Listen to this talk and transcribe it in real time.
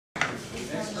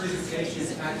Next presentation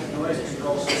is active noise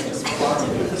control system for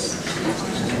automobiles.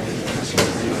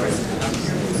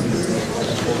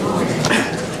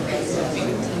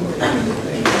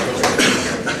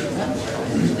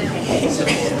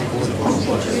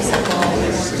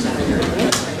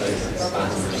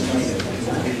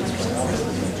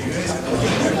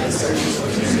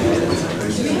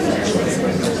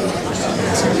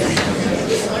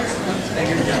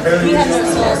 We have no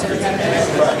source, so we have no.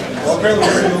 Well, apparently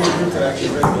we're the only group that actually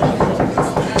read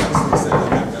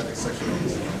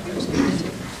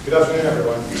Good afternoon,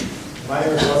 everyone. My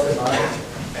name is Weston Nye,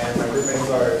 and my group mates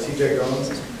are TJ Gomes,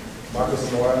 Marcos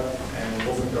Zamora, and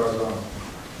Wolfgang Garzon.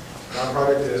 Our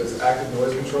project is active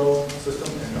noise control system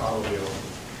in an automobile.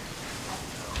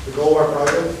 The goal of our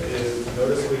project is to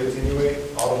noticeably attenuate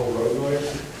audible road noise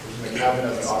in the cabin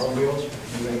of an automobile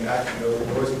using active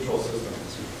noise control systems.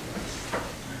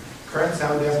 Current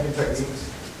sound dampening techniques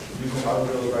used in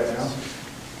automobiles right now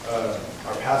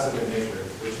are passive in nature,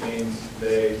 which means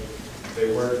they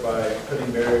work by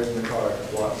putting barriers in the car to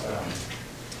block sound.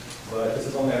 But this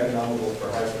is only economical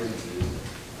for high frequencies,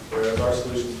 whereas our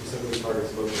solution specifically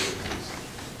targets low frequencies.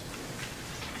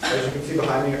 As you can see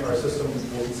behind me, our system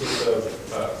will consist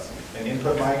of an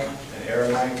input mic, an error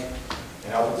mic,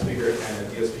 an output speaker, and a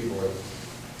DSP board.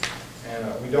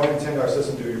 And we don't intend our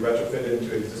system to be retrofitted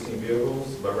into existing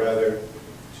vehicles, but rather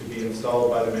to be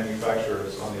installed by the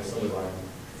manufacturers on the assembly line.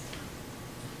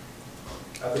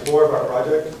 At the core of our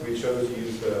project, we chose to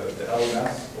use the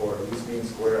LMS, or least mean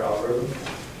square algorithm,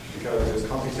 because it is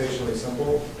computationally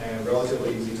simple and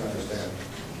relatively easy to understand.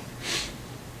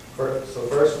 So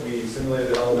first, we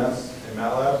simulated LMS in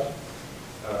MATLAB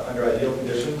under ideal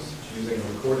conditions using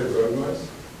recorded road noise,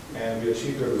 and we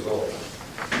achieved good results.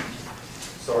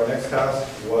 So our next task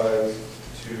was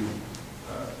to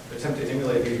attempt to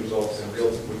emulate these results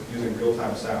using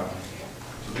real-time sound.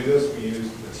 To do this, we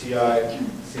used the TI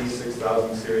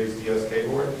C6000 series DSK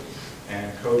board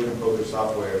and code composer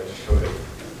software to code it.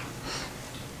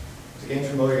 To gain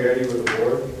familiarity with the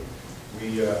board,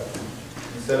 we,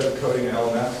 instead of coding an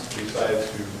LMS, we decided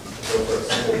to go for a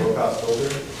simple low-pass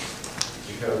filter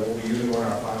because we'll be using one in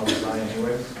our final design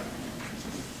anyways.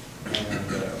 And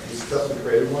we successfully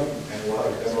created one, and we'll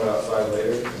have a demo outside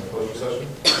later in the closure session.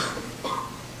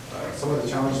 Some of the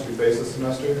challenges we faced this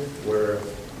semester were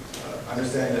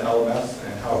understanding the LMS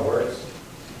and how it works,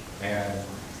 and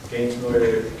gain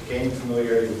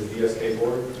familiarity with the DSK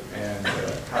board and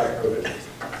how to code it.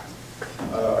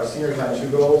 Our senior design 2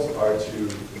 goals are to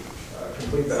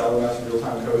complete the LMS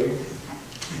real-time coding,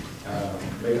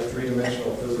 make a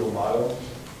 3-dimensional physical model,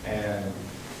 and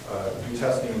do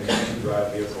testing in the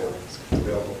drive vehicle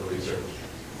available for research.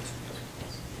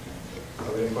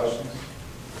 Are there any questions?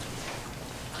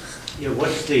 Yeah,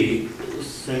 what's the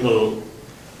single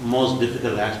most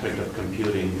difficult aspect of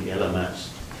computing the LMS?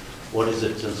 What is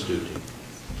it sensitive to?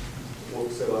 What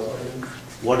was the last one again?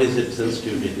 What is it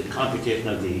sensitive to, the computation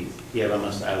of the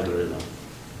LMS algorithm?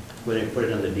 When you put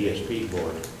it on the DSP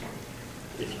board,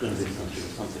 it's going to be sensitive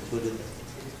to something with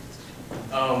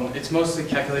it? It's mostly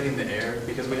calculating the error,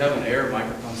 because we have an error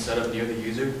microphone set up near the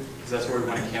user, because that's where we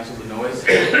want to cancel the noise.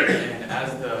 And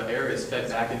as the error is fed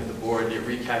back into the board, it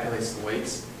recalculates the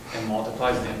weights and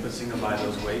multiplies the input signal by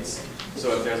those weights.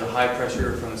 So if there's a high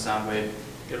pressure from the sound wave,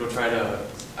 it will try to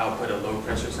output a low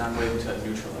pressure sound wave to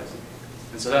neutralize it.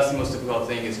 And so that's the most difficult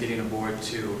thing, is getting a board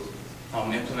to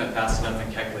implement fast enough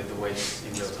and calculate the weights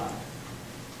in real time.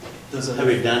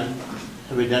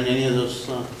 Have we done any of those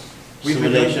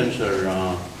simulations,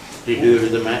 or did you do it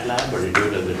with the MATLAB, or did you do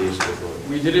it at the DSK board?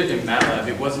 We did it in MATLAB.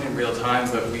 It wasn't in real time,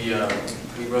 but we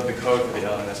wrote the code for the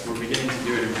LMS. We're beginning to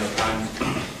do it in real time,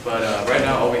 but right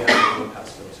now all we have is a low-pass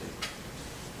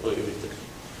filter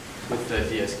with the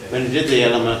DSK. When you did the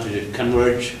LMS, did it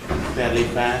converge fairly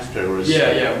fast, or was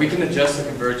Yeah. We can adjust the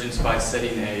convergence by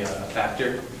setting a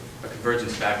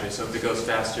convergence factor. So if it goes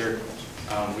faster,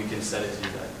 we can set it to do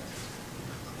that.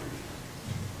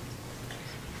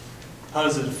 How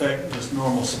does it affect just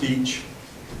normal speech?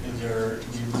 Do you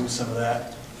lose some of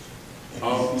that?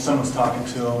 If someone's talking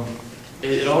to them.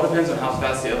 It all depends on how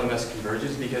fast the LMS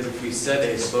converges, because if we set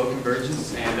a slow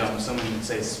convergence and someone,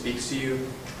 say, speaks to you,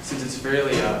 since it's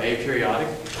fairly aperiodic,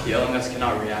 the LMS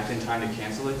cannot react in time to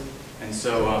cancel it. And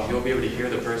so you'll be able to hear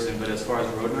the person, but as far as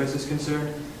road noise is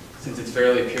concerned, since it's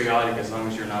fairly periodic, as long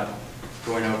as you're not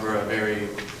going over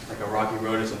like a rocky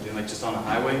road or something, like just on a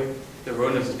highway, the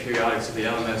road noise is periodic, so the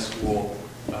LMS will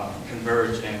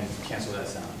converge and cancel that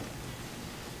sound.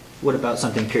 What about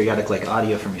something periodic like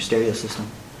audio from your stereo system?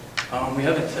 We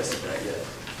haven't tested that yet,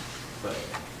 but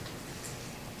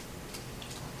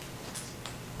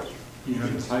You know,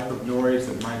 the type of noise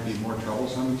that might be more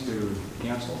troublesome to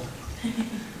cancel?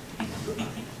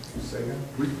 Say again?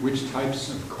 Which types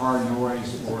of car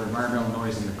noise or environmental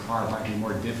noise in the car might be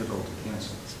more difficult to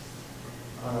cancel?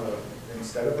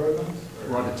 Instead of road noise?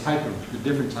 Or the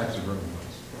different types of road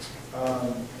noise?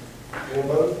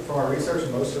 Well, from our research,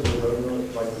 most of the road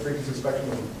noise, like the frequency spectrum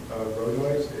of road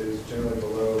noise is generally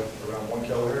below around 1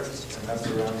 kilohertz, and that's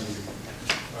around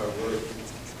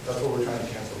that's what we're trying to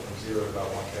cancel from 0 to about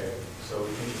 1K. So we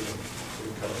think we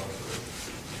can cover most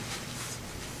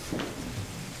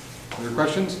of Other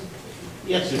questions?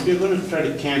 Yes, if you're going to try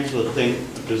to cancel a thing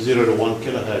to 0 to 1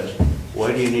 kilohertz,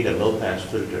 why do you need a low pass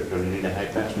filter? Don't you need a high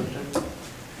pass filter?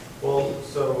 Well,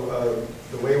 so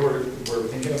the way we're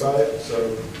thinking about it,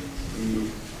 so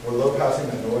we're low passing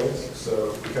the noise,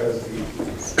 so because the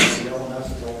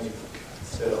LMS is only,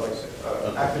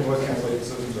 active noise cancellation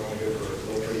systems are only good for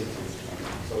low frequency.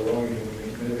 So we're only going to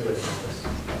manipulate noise.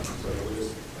 So we're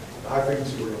just, the high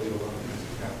frequency we're going to leave alone.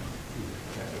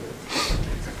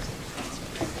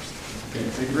 Okay,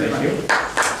 thank you very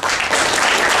much.